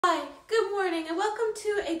Good morning and welcome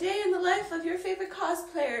to a day in the life of your favorite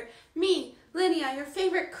cosplayer. Me, Linnea, your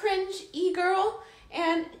favorite cringe e-girl,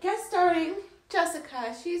 and guest starring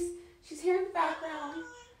Jessica. She's here in the background.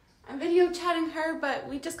 I'm video chatting her, but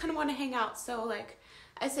we just kind of want to hang out. So like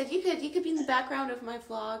I said, you could be in the background of my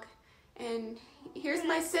vlog. And here's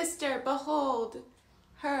my sister. Behold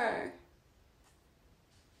her.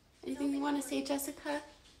 Anything you want to say, Jessica?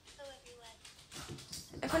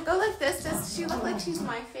 If I go like this, does she look like she's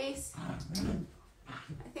my face?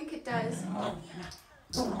 I think it does.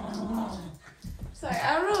 Sorry,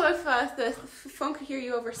 I don't know if the phone could hear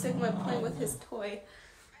you over Sigma playing with his toy.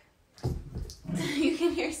 You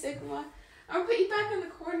can hear Sigma. I'm gonna put you back in the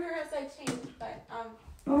corner as I change, but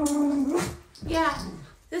yeah.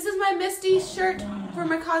 This is my Misty shirt for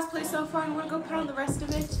my cosplay so far. I'm gonna go put on the rest of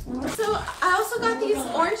it. So I also got these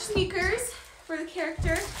orange sneakers for the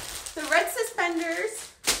character, the red suspenders.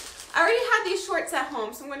 I already had these shorts at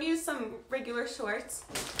home, so I'm gonna use some regular shorts.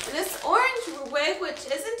 And this orange wig, which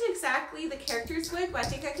isn't exactly the character's wig, but I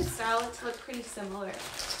think I could style it to look pretty similar.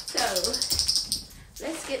 So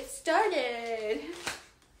let's get started.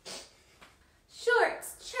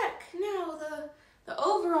 Shorts, check. Now the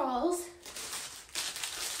overalls.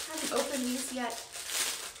 I haven't opened these yet.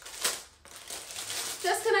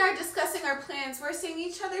 Jessica and I are discussing our plans. We're seeing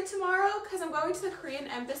each other tomorrow because I'm going to the Korean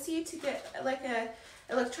embassy to get like a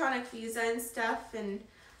electronic visa and stuff. And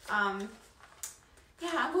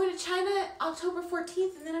yeah, I'm going to China October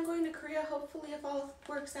 14th, and then I'm going to Korea, hopefully, if all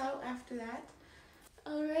works out after that.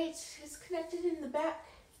 All right, it's connected in the back.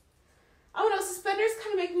 Oh no, suspenders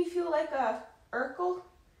kind of make me feel like a Urkel.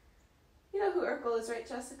 You know who Urkel is, right,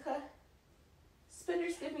 Jessica?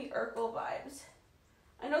 Suspenders give me Urkel vibes.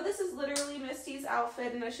 I know this is literally Misty's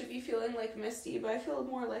outfit and I should be feeling like Misty, but I feel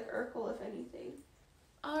more like Urkel if anything.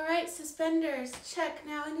 All right, suspenders, check.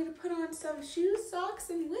 Now I need to put on some shoes,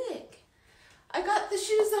 socks, and wig. I got the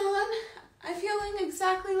shoes on. I'm feeling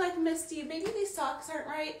exactly like Misty. Maybe these socks aren't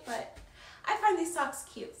right, but I find these socks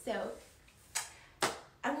cute, so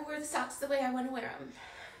I'm gonna wear the socks the way I want to wear them.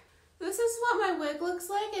 This is what my wig looks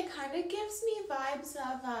like. It kind of gives me vibes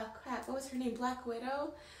of, crap, what was her name? Black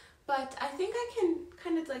Widow. But I think I can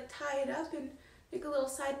kind of like tie it up and make a little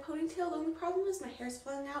side ponytail. The only problem is my hair's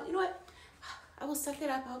falling out. You know what? I will suck it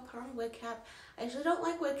up. I'll put on a wig cap. I usually don't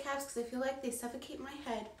like wig caps because I feel like they suffocate my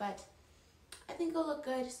head, but I think it'll look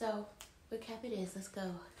good, so wig cap it is. Let's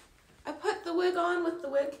go. I put the wig on with the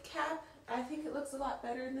wig cap. I think it looks a lot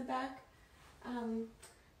better in the back.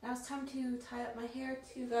 Now it's time to tie up my hair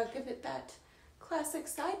to give it that classic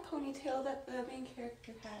side ponytail that the main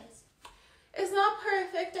character has. It's not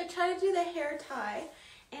perfect. I try to do the hair tie.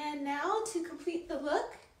 And now to complete the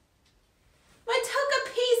look, my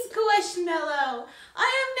Togepi Squishmallow. I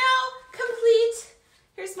am now complete.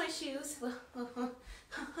 Here's my shoes.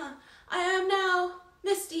 I am now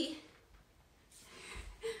Misty.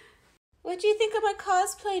 What do you think of my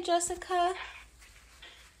cosplay, Jessica?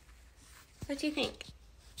 What do you think?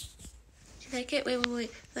 Do you like it?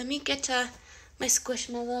 Wait. Let me get my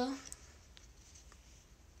Squishmallow.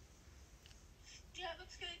 Yeah, it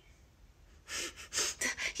looks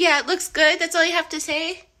good. Yeah, it looks good. That's all you have to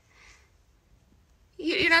say?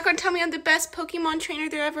 You're not going to tell me I'm the best Pokemon trainer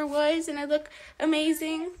there ever was and I look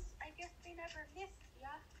amazing? I guess they never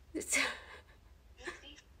missed, yeah.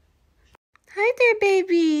 Hi there,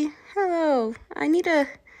 baby. Hello. I need to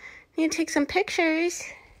take some pictures.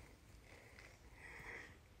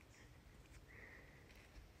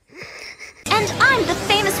 And I'm the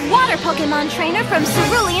famous water Pokemon trainer from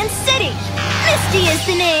Cerulean City. Misty is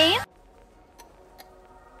the name.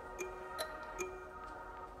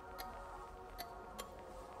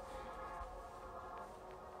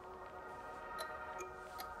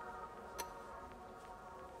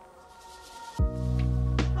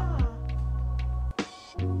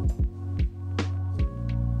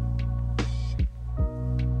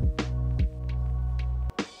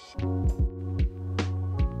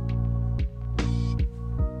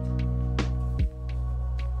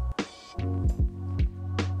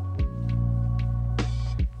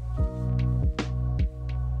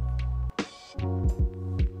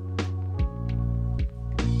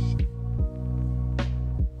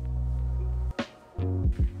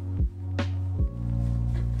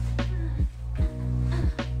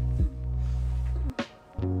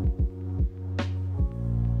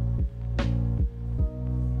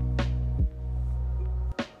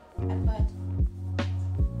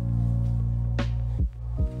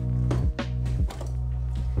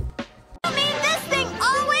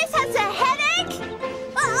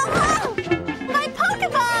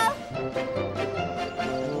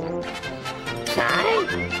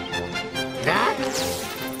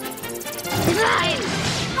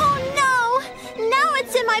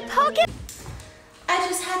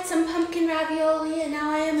 some pumpkin ravioli, and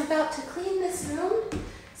now I am about to clean this room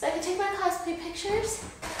so I can take my cosplay pictures.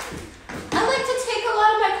 I like to take a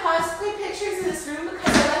lot of my cosplay pictures in this room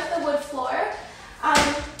because I like the wood floor. I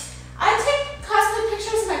take cosplay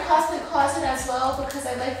pictures in my cosplay closet as well because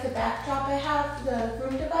I like the backdrop I have, the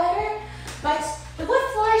room divider. But the wood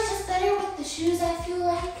floor is just better with the shoes, I feel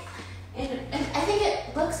like. And I think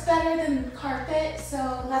it looks better than carpet,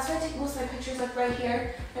 so that's why I take most of my pictures, like right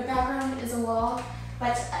here. My background is a wall,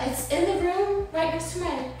 but it's in the room right next to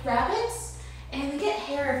my rabbits, and they get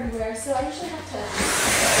hair everywhere, so I usually have to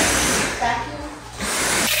vacuum.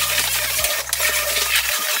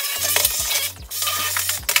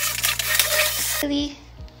 Really?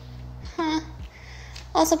 Huh.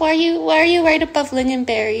 Also, why are you right above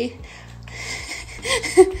Lingonberry?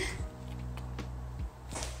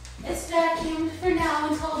 It's vacuumed for now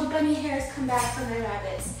until the bunny hairs come back from my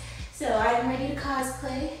rabbits. So I'm ready to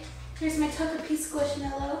cosplay. Here's my Togepi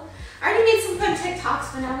Squishmallow. I already made some fun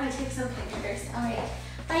TikToks, but now I'm gonna take some pictures. Alright,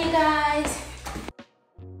 bye you guys.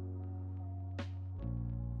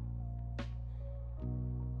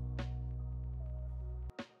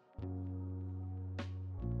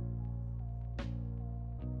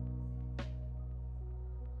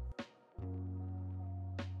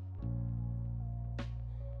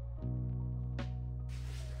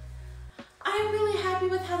 I'm really happy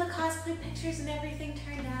with how the cosplay pictures and everything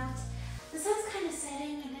turned out. The sun's kind of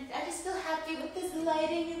setting, and I just feel happy with this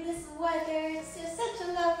lighting and this weather. It's just such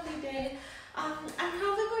a lovely day. I'm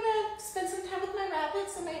probably going to spend some time with my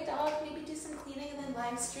rabbits and my dog, maybe do some cleaning and then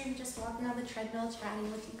live stream, just walking on the treadmill,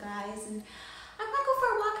 chatting with you guys. And I might go for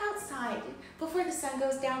a walk outside before the sun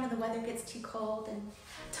goes down and the weather gets too cold. And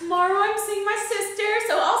tomorrow I'm seeing my sister,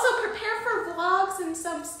 so also prepare for vlogs and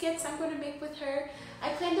some skits I'm going to make with her. I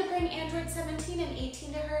plan to bring Android 17 and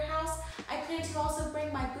 18 to her house. I plan to also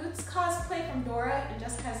bring my Boots cosplay from Dora and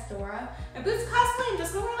Jessica's Dora. My Boots cosplay, I'm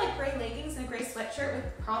just going to wear like gray leggings and a gray sweatshirt with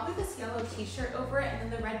probably this yellow t-shirt over it and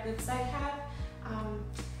then the red boots I have.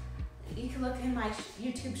 You can look in my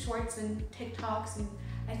YouTube shorts and TikToks and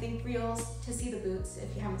I think Reels to see the boots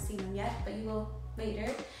if you haven't seen them yet, but you will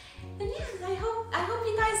later. And yeah, I hope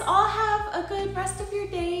you guys all have a good rest of your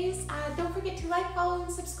days. Don't forget to like, follow,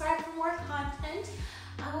 and subscribe for more content.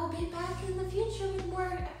 I will be back in the future with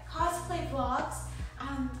more cosplay vlogs.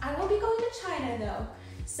 I will be going to China though,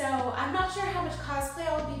 so I'm not sure how much cosplay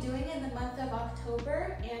I will be doing in the month of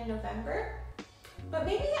October and November. But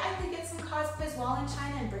maybe I could get some cosplays while in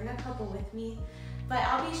China and bring a couple with me. But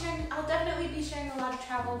I'll definitely be sharing a lot of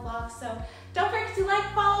travel vlogs. So don't forget to like,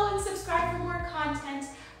 follow, and subscribe for more content.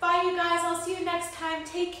 Bye you guys, I'll see you next time.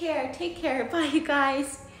 Take care, bye you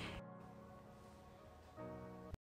guys.